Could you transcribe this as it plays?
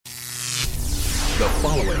The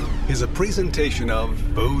following is a presentation of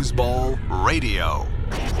Foosball Radio.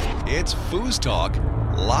 It's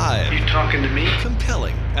FoosTalk Live. You talking to me?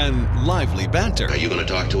 Compelling and lively banter. Are you going to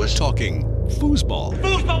talk to us? Talking foosball.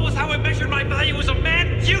 Foosball was how I measured my value as a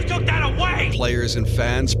man. You took that away. Players and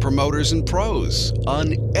fans, promoters and pros.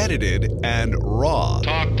 Unedited and raw.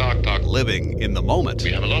 Talk. Living in the moment.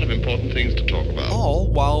 We have a lot of important things to talk about.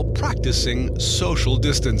 All while practicing social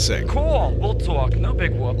distancing. Cool. We'll talk. No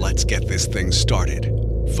big whoop. Let's get this thing started.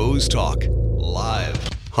 FoosTalk Live.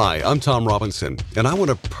 Hi, I'm Tom Robinson, and I want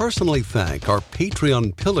to personally thank our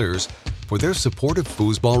Patreon pillars for their support of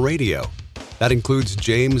Foosball Radio. That includes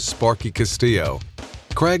James Sparky Castillo,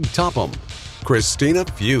 Craig Topham, Christina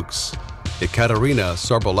Fuchs, Ekaterina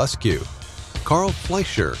Sarbolescu, Carl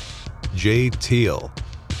Fleischer, Jay Teal,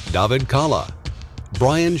 David Kalla,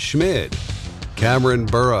 Brian Schmid, Cameron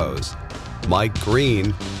Burrows, Mike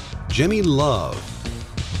Green, Jimmy Love,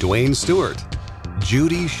 Dwayne Stewart,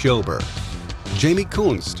 Judy Schober, Jamie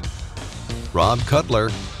Kunst, Rob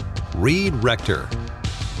Cutler, Reed Rector,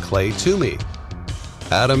 Clay Toomey,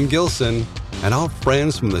 Adam Gilson, and our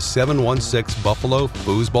friends from the 716 Buffalo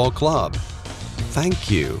Foosball Club.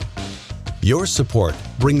 Thank you. Your support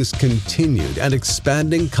brings continued and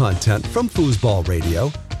expanding content from Foosball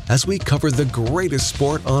Radio as we cover the greatest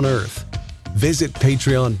sport on earth. Visit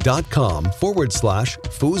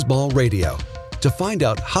patreon.com/Foosball Radio to find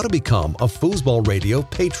out how to become a Foosball Radio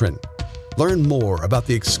patron. Learn more about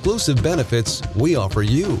the exclusive benefits we offer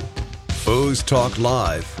you. FoosTalk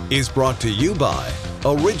Live is brought to you by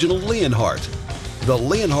Original Leonhardt. The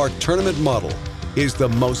Leonhardt Tournament Model is the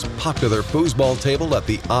most popular foosball table at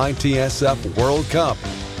the ITSF World Cup.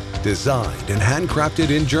 Designed and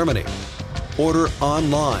handcrafted in Germany. Order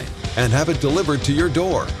online and have it delivered to your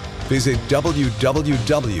door. Visit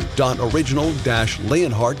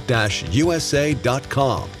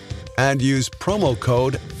www.original-leonhardt-usa.com and use promo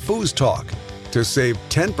code FoosTalk to save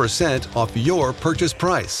 10% off your purchase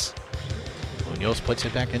price. Munoz puts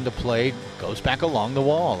it back into play, goes back along the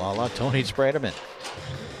wall, a la Tony Spredeman.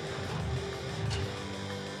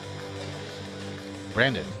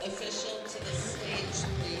 Brandon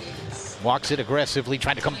walks it aggressively,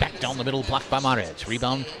 trying to come back down the middle, blocked by Mares.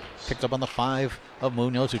 Rebound picked up on the 5 of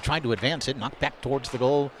Munoz, who tried to advance it, knocked back towards the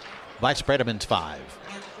goal by Spredeman's 5.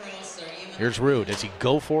 Here's Rue. Does he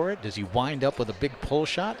go for it? Does he wind up with a big pull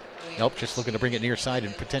shot? Nope, just looking to bring it near side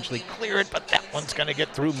and potentially clear it, but that one's going to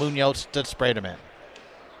get through Munoz to Spredeman.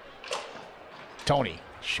 Tony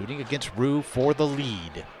shooting against Rue for the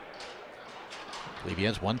lead. I believe he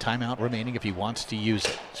has one timeout remaining if he wants to use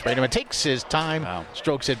it. Spredeman takes his time,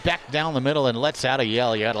 strokes it back down the middle, and lets out a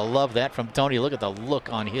yell. You got to love that from Tony. Look at the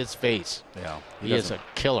look on his face. Yeah, he is a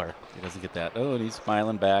killer. He doesn't get that. Oh, and he's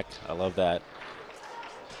smiling back. I love that.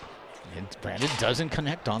 And Brandon doesn't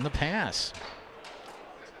connect on the pass.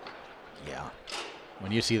 Yeah.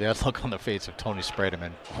 When you see that look on the face of Tony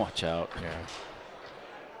Spredeman, watch out. Yeah.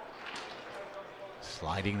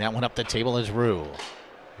 Sliding that one up the table is Rue.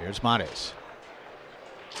 Here's Mares.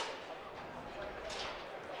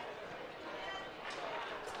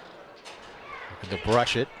 Looking to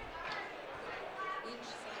brush it.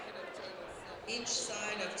 Each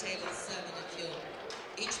side of table 7 if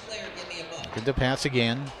you'll. Each player give me a ball. Looking to pass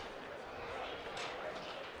again.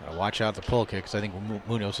 Watch out the pull kick, because I think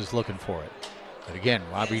Munoz is looking for it. But again,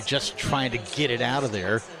 Robbie just trying to get it out of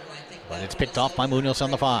there. But it's picked off by Munoz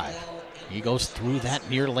on the 5. He goes through that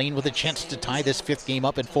near lane with a chance to tie this 5th game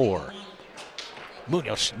up at 4.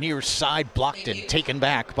 Munoz near side, blocked and taken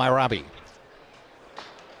back by Robbie.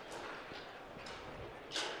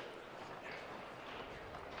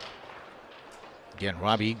 Again,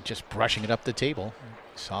 Robbie just brushing it up the table.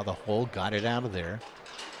 Saw the hole, got it out of there.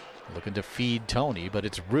 Looking to feed Tony, but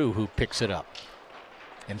it's Rue who picks it up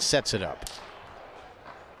and sets it up.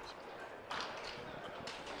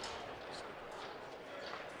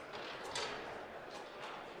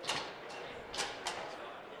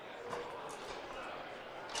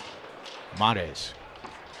 Mares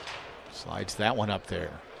slides that one up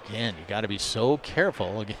there. Again, you got to be so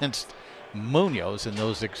careful against Munoz and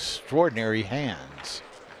those extraordinary hands.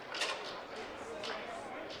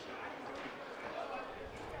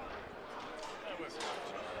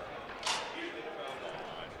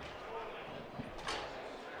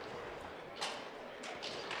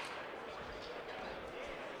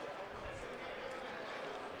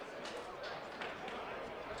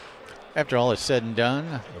 After all is said and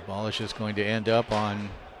done, the ball is just going to end up on,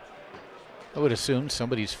 I would assume,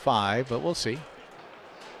 somebody's 5, but we'll see.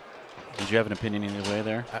 Did you have an opinion either way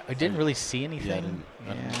there? I didn't really see anything.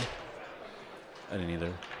 Yeah, I didn't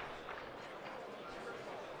either.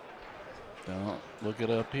 Don't look it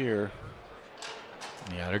up here.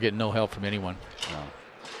 Yeah, they're getting no help from anyone. No.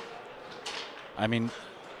 I mean,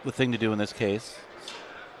 the thing to do in this case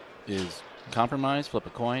is compromise, flip a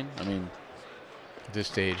coin. I mean, At this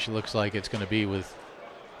stage, looks like it's going to be with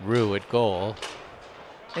Rue at goal.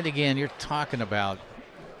 And again, you're talking about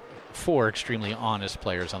 4 extremely honest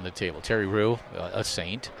players on the table. Terry Rue, a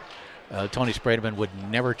saint. Tony Sprademan would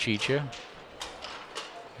never cheat you.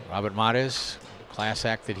 Robert Mares, the class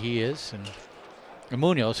act that he is. And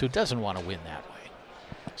Munoz, who doesn't want to win that way.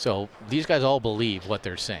 So these guys all believe what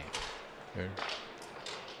they're saying.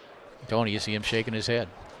 Tony, you see him shaking his head.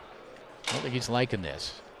 I don't think he's liking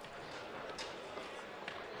this.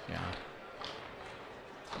 Yeah.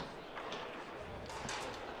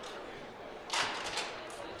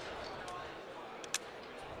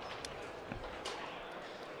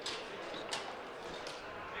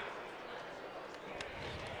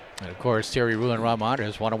 And of course, Terry Rue and Rob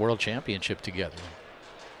Mares won a world championship together.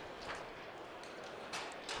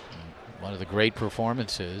 One of the great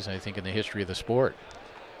performances, I think, in the history of the sport.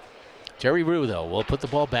 Terry Rue, though, will put the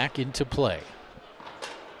ball back into play.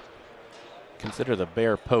 consider the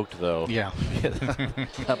bear poked, though. Yeah.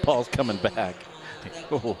 That ball's coming back.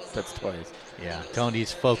 Oh, that's twice. Yeah,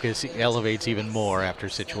 Tony's focus elevates even more after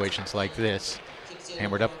situations like this.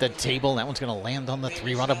 Hammered up the table. That one's going to land on the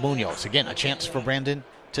 3-rod of Munoz. Again, a chance for Brandon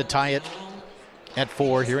to tie it at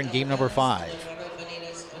 4 here in game number 5.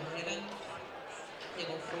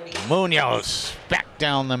 Munoz back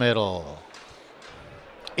down the middle.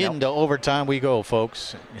 Into overtime we go,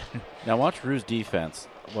 folks. Now watch Rue's defense.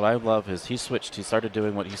 What I love is he switched. He started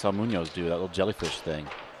doing what he saw Munoz do, that little jellyfish thing.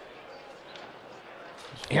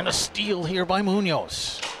 And a steal here by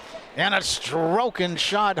Munoz. And a stroking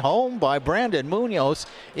shot home by Brandon Munoz.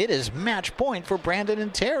 It is match point for Brandon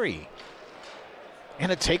and Terry.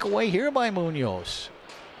 And a takeaway here by Munoz.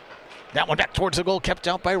 That one back towards the goal, kept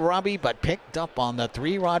out by Robbie, but picked up on the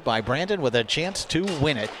 3-rod by Brandon with a chance to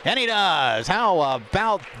win it. And he does. How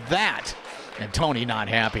about that? And Tony not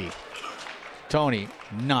happy. Tony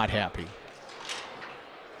not happy.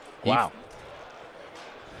 Wow.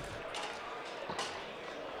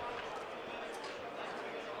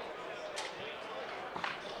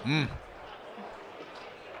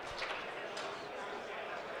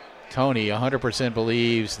 Tony 100%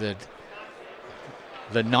 believes that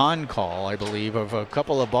the non-call, I believe, of a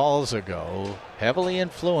couple of balls ago heavily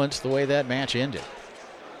influenced the way that match ended.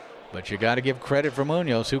 But you got to give credit for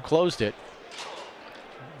Munoz, who closed it.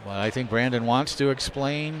 Well, I think Brandon wants to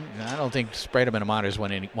explain. I don't think Sprademan and Mares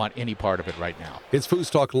want any part of it right now. It's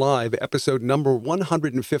FoosTalk Live, episode number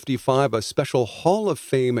 155, a special Hall of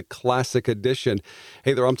Fame Classic edition.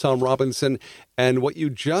 Hey there, I'm Tom Robinson, and what you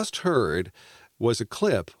just heard was a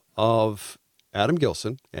clip of Adam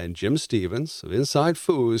Gilson and Jim Stevens of Inside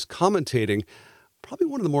Foos commentating probably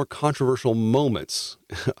one of the more controversial moments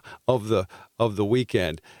of the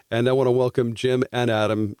weekend. And I want to welcome Jim and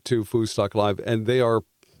Adam to FoosTalk Live, and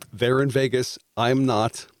they're in Vegas. I'm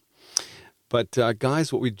not. But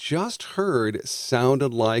guys, what we just heard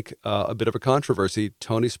sounded like a bit of a controversy.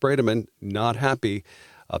 Tony Sprademan not happy.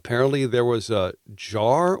 Apparently there was a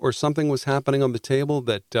jar or something was happening on the table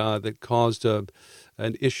that caused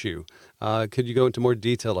an issue. Could you go into more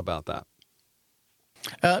detail about that?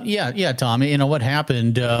 Yeah, Tom. You know, what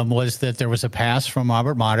happened was that there was a pass from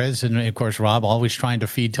Robert Mares, and of course, Rob always trying to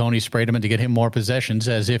feed Tony Sprademan to get him more possessions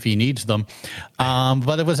as if he needs them.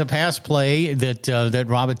 But it was a pass play that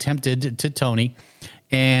Rob attempted to Tony.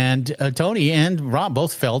 And Tony and Rob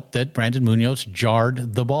both felt that Brandon Munoz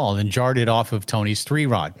jarred the ball and jarred it off of Tony's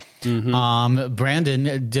 3-rod. Mm-hmm.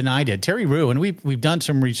 Brandon denied it. Terry Rue, and we've done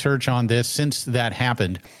some research on this since that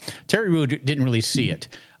happened. Terry Rue didn't really see it.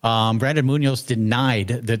 Brandon Munoz denied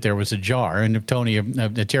that there was a jar, and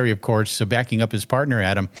Terry, of course, backing up his partner,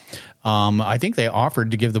 Adam. I think they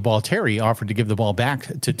offered to give the ball. Terry offered to give the ball back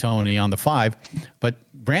to Tony on the 5, but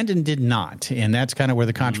Brandon did not, and that's kind of where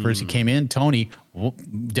the controversy came in. Tony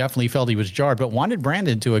definitely felt he was jarred, but wanted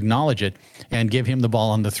Brandon to acknowledge it and give him the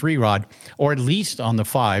ball on the 3-rod, or at least on the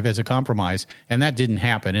 5 as a compromise, and that didn't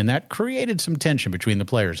happen, and that created some tension between the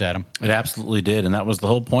players, Adam. It absolutely did, and that was the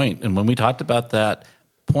whole point. And when we talked about that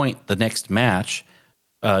point, the next match,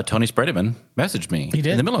 Tony Sprademan messaged me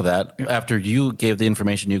in the middle of that after you gave the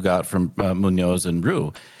information you got from Munoz and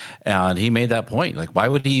Rue, and he made that point. Like, why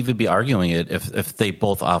would he even be arguing it if they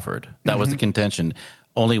both offered? That was the contention.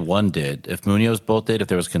 Only one did. If Munoz both did, if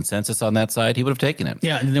there was consensus on that side, he would have taken it.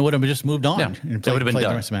 Yeah, and they would have just moved on. Yeah, and it would have been played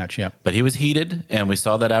done. the rest of the match. Yeah, but he was heated, and we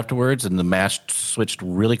saw that afterwards, and the match switched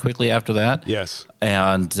really quickly after that. Yes.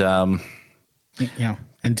 And yeah.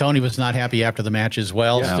 And Tony was not happy after the match as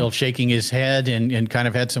well, still shaking his head and kind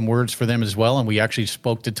of had some words for them as well. And we actually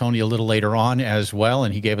spoke to Tony a little later on as well,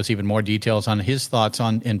 and he gave us even more details on his thoughts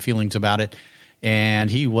on and feelings about it. And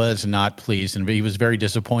he was not pleased, and he was very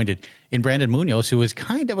disappointed in Brandon Munoz, who is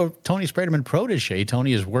kind of a Tony Spredeman protege.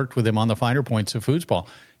 Tony has worked with him on the finer points of foosball,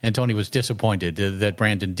 and Tony was disappointed that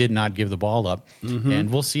Brandon did not give the ball up. And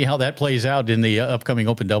we'll see how that plays out in the upcoming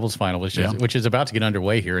Open Doubles final, which is about to get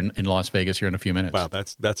underway here in Las Vegas here in a few minutes. Wow,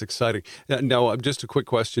 that's exciting. Now, just a quick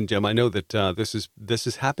question, Jim. I know that this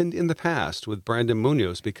has happened in the past with Brandon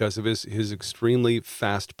Munoz because of his extremely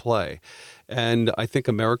fast play. And I think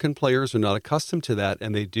American players are not accustomed to that,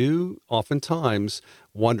 and they do oftentimes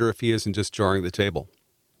wonder if he isn't just jarring the table.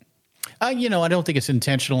 I don't think it's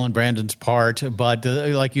intentional on Brandon's part, but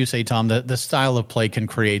like you say, Tom, the style of play can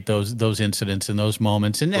create those incidents and those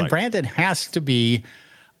moments. And Brandon has to have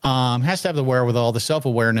the wherewithal, the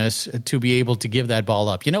self-awareness to be able to give that ball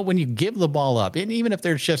up. When you give the ball up, and even if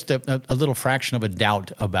there's just a little fraction of a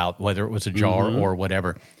doubt about whether it was a jar or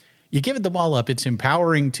whatever, you give it the ball up, it's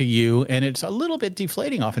empowering to you, and it's a little bit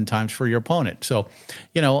deflating oftentimes for your opponent. So,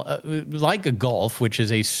 like a golf, which is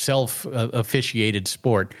a self-officiated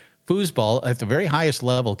sport, foosball at the very highest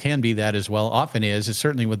level can be that as well, often is. It's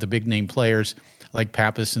certainly with the big-name players like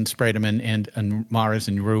Pappas and Spredeman and Mares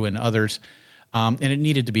and Rue and others, and it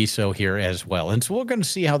needed to be so here as well. And so we're going to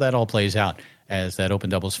see how that all plays out as that Open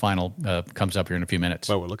Doubles final comes up here in a few minutes.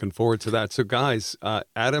 Well, we're looking forward to that. So, guys,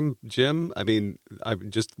 Adam, Jim, I'm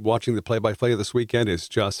just watching the play-by-play this weekend is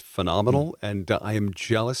just phenomenal, and I am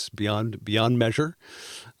jealous beyond measure.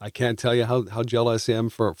 I can't tell you how jealous I am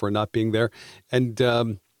for not being there. And,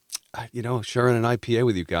 sharing an IPA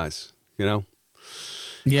with you guys,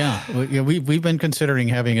 Yeah, we've been considering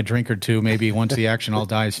having a drink or two, maybe once the action all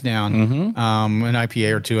dies down, an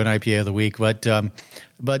IPA or two, an IPA of the week.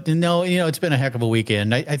 But no, it's been a heck of a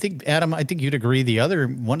weekend. I think, Adam, you'd agree.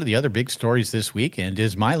 One of the other big stories this weekend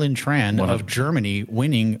is Mylin Tran of Germany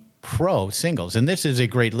winning pro singles. And this is a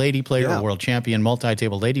great lady player, a world champion,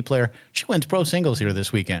 multi-table lady player. She wins pro singles here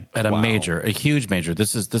this weekend. At a huge major.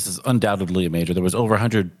 This is undoubtedly a major. There was over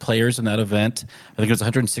 100 players in that event. I think it was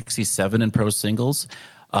 167 in pro singles.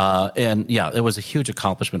 It was a huge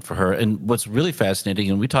accomplishment for her. And what's really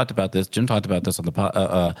fascinating, and we talked about this, Jim talked about this on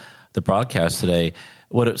the broadcast today,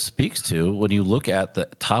 what it speaks to when you look at the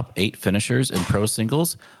top 8 finishers in pro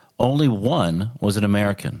singles, only one was an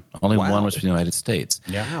American. Only one was from the United States.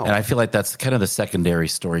 Yeah. And I feel like that's kind of the secondary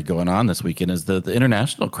story going on this weekend is the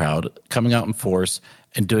international crowd coming out in force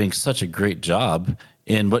and doing such a great job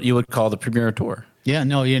in what you would call the Premier Tour. Yeah,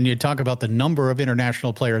 no, and you talk about the number of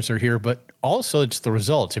international players are here, but also it's the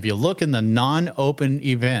results. If you look in the non-open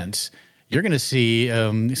events, you're going to see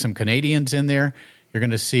some Canadians in there. You're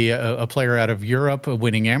going to see a player out of Europe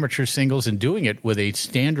winning amateur singles and doing it with a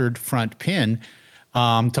standard front pin.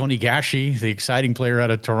 Tony Gashi, the exciting player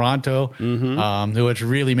out of Toronto, who has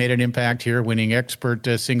really made an impact here, winning expert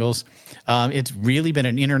singles. It's really been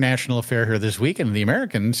an international affair here this weekend. The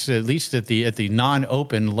Americans, at least at the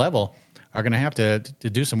non-open level, are going to have to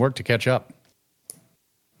do some work to catch up.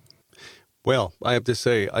 Well, I have to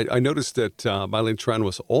say, I noticed that Mylin Tran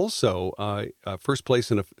was also first place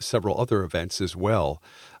in several other events as well.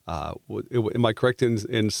 Am I correct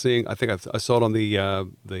in seeing? I think I saw it on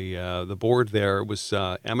the board. There it was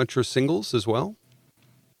amateur singles as well.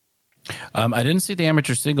 I didn't see the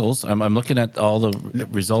amateur singles. I'm looking at all the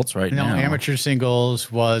results right now. No, amateur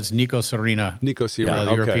singles was Nico Serena. The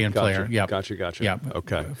European player. Yep. Gotcha. Yeah,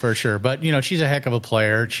 okay, for sure. But she's a heck of a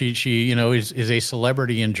player. She is a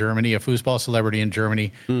celebrity in Germany, a foosball celebrity in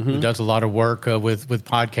Germany, who does a lot of work with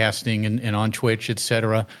podcasting and on Twitch,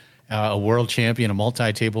 etc. A world champion, a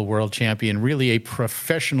multi-table world champion, really a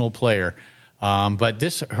professional player. But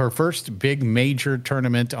this her first big major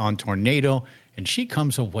tournament on Tornado. And she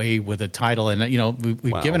comes away with a title. And,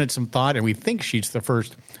 we've given it some thought, and we think she's the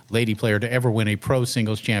first lady player to ever win a pro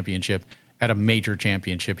singles championship at a major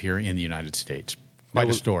championship here in the United States. Quite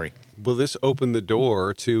a story. Will this open the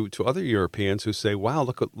door to other Europeans who say, wow,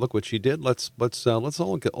 look what she did. Let's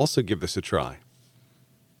also give this a try.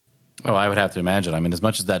 Oh, I would have to imagine. I mean, as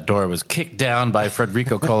much as that door was kicked down by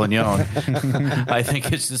Federico Collignon, I think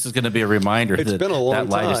this is going to be a reminder that that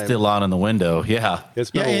light is still on in the window. Yeah.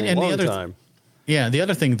 It's been a long time. Yeah, the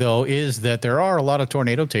other thing, though, is that there are a lot of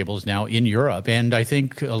tornado tables now in Europe, and I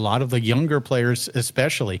think a lot of the younger players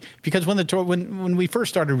especially, because when we first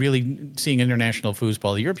started really seeing international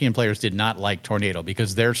foosball, the European players did not like tornado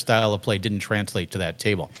because their style of play didn't translate to that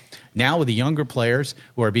table. Now with the younger players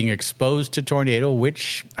who are being exposed to Tornado,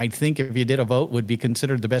 which I think if you did a vote would be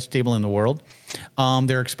considered the best table in the world,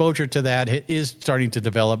 their exposure to that is starting to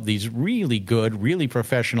develop these really good, really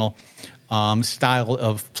professional style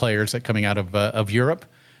of players that coming out of Europe.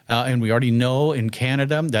 And we already know in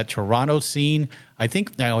Canada, that Toronto scene, I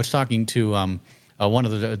think I was talking to one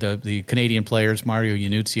of the Canadian players, Mario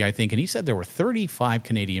Iannuzzi, I think, and he said there were 35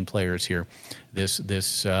 Canadian players here this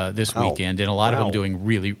weekend, and a lot of them doing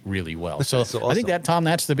really, really well. So awesome. I think that, Tom,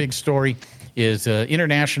 that's the big story is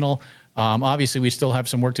international. Obviously, we still have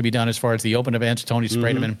some work to be done as far as the open events. Tony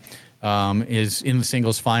Spredeman is in the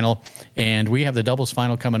singles final, and we have the doubles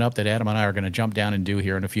final coming up that Adam and I are going to jump down and do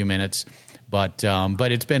here in a few minutes. But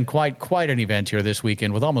it's been quite an event here this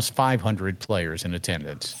weekend with almost 500 players in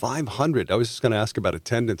attendance. 500. I was just going to ask about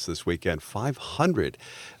attendance this weekend. 500.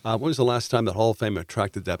 When was the last time that Hall of Fame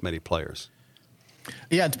attracted that many players?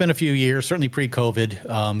 Yeah, it's been a few years, certainly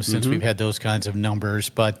pre-COVID, since we've had those kinds of numbers.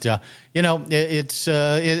 But, it's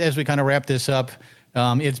as we kind of wrap this up,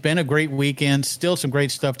 it's been a great weekend. Still some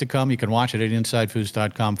great stuff to come. You can watch it at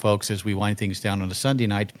InsideFoos.com, folks, as we wind things down on a Sunday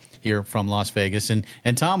night here from Las Vegas. And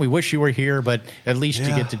Tom, we wish you were here, but at least you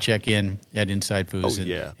get to check in at Inside Foos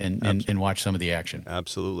and watch some of the action.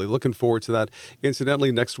 Absolutely. Looking forward to that.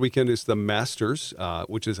 Incidentally, next weekend is the Masters,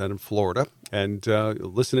 which is out in Florida. And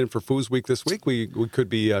listen in for Foos Week this week. We could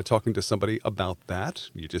be talking to somebody about that.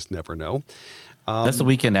 You just never know. That's the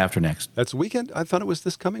weekend after next. That's the weekend? I thought it was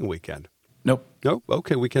this coming weekend. Nope. No?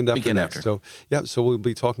 Okay, weekend after. So we'll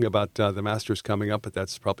be talking about the Masters coming up, but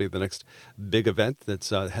that's probably the next big event that's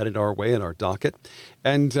headed our way in our docket.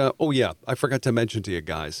 And, I forgot to mention to you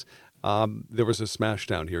guys, there was a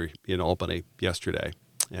smashdown here in Albany yesterday.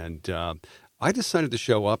 And I decided to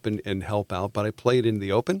show up and help out, but I played in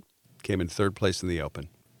the Open, came in third place in the Open.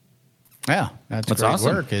 Yeah, that's great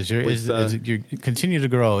awesome. work as you continue to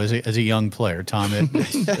grow as a young player, Tom.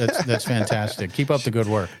 That's fantastic. Keep up the good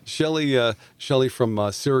work. Shelley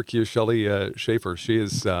from Syracuse, Shelley Schaefer,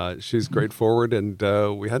 she's great forward, and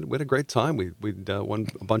we had a great time. We won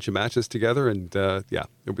a bunch of matches together, and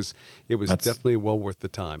it was definitely well worth the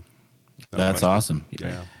time. That's awesome.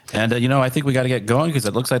 Yeah. And, I think we got to get going because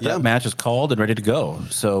it looks like that match is called and ready to go.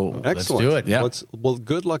 So excellent. Let's do it. Yeah. Well,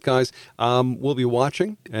 good luck, guys. We'll be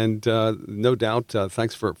watching, and no doubt,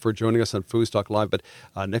 thanks for joining us on FoosTalk Live. But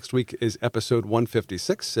next week is episode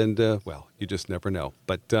 156, and, you just never know.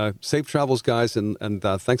 But safe travels, guys, and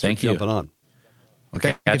thanks for jumping on.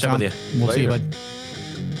 Okay, catch up with you. We'll see you, bud.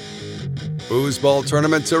 Foosball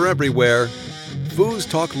tournaments are everywhere.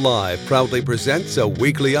 FoosTalk Live proudly presents a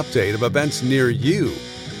weekly update of events near you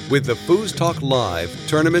with the FoosTalk Live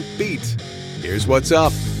Tournament Beat. Here's what's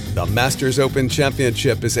up. The Masters Open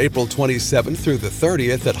Championship is April 27th through the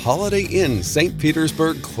 30th at Holiday Inn, St.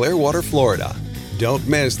 Petersburg, Clearwater, Florida. Don't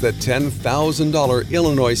miss the $10,000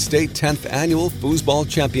 Illinois State 10th Annual Foosball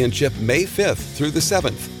Championship May 5th through the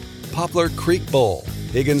 7th. Poplar Creek Bowl,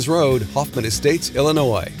 Higgins Road, Hoffman Estates,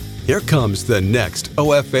 Illinois. Here comes the next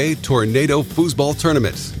OFA Tornado Foosball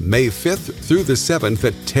Tournament, May 5th through the 7th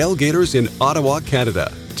at Tailgaters in Ottawa,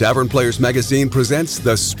 Canada. Tavern Players Magazine presents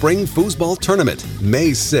the Spring Foosball Tournament,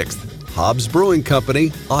 May 6th. Hobbs Brewing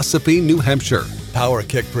Company, Ossipee, New Hampshire. Power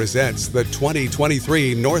Kick presents the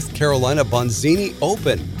 2023 North Carolina Bonzini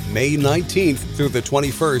Open, May 19th through the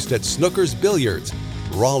 21st at Snooker's Billiards,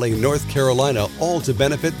 Raleigh, North Carolina, all to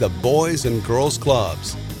benefit the Boys and Girls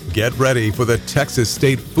Clubs. Get ready for the Texas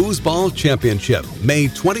State Foosball Championship, May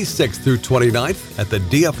 26th through 29th at the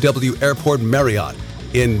DFW Airport Marriott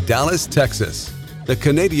in Dallas, Texas. The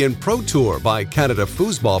Canadian Pro Tour by Canada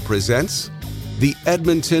Foosball presents the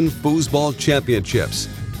Edmonton Foosball Championships,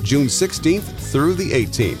 June 16th through the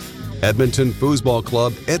 18th. Edmonton Foosball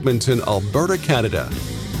Club, Edmonton, Alberta, Canada.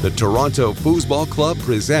 The Toronto Foosball Club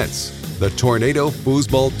presents the Tornado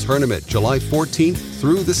Foosball Tournament, July 14th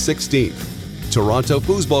through the 16th. Toronto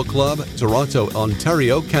Foosball Club, Toronto,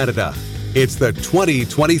 Ontario, Canada. It's the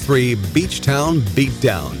 2023 Beachtown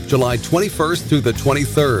Beatdown, July 21st through the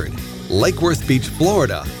 23rd. Lake Worth Beach,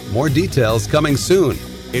 Florida. More details coming soon.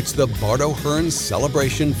 It's the Bardo Hearns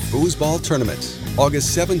Celebration Foosball Tournament,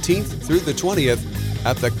 August 17th through the 20th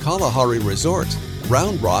at the Kalahari Resort,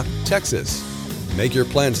 Round Rock, Texas. Make your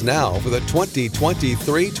plans now for the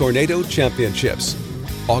 2023 Tornado Championships,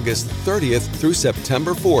 August 30th through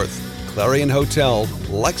September 4th. Clarion Hotel,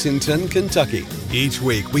 Lexington, Kentucky. Each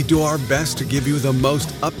week, we do our best to give you the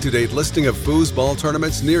most up-to-date listing of foosball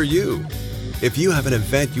tournaments near you. If you have an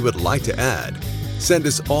event you would like to add, send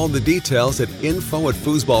us all the details at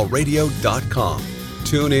info@foosballradio.com.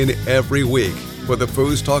 Tune in every week for the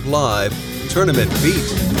FoosTalk Live Tournament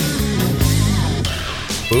Beat.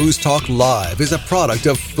 FoosTalk Live is a product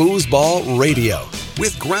of Foosball Radio.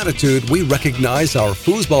 With gratitude, we recognize our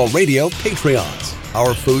Foosball Radio Patreons.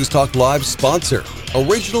 Our FoosTalk Live sponsor,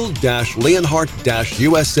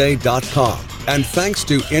 original-leonhardt-usa.com. And thanks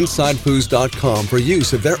to InsideFoos.com for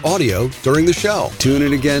use of their audio during the show. Tune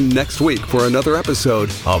in again next week for another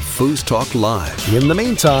episode of FoosTalk Live. In the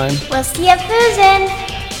meantime, we'll see you foozin'.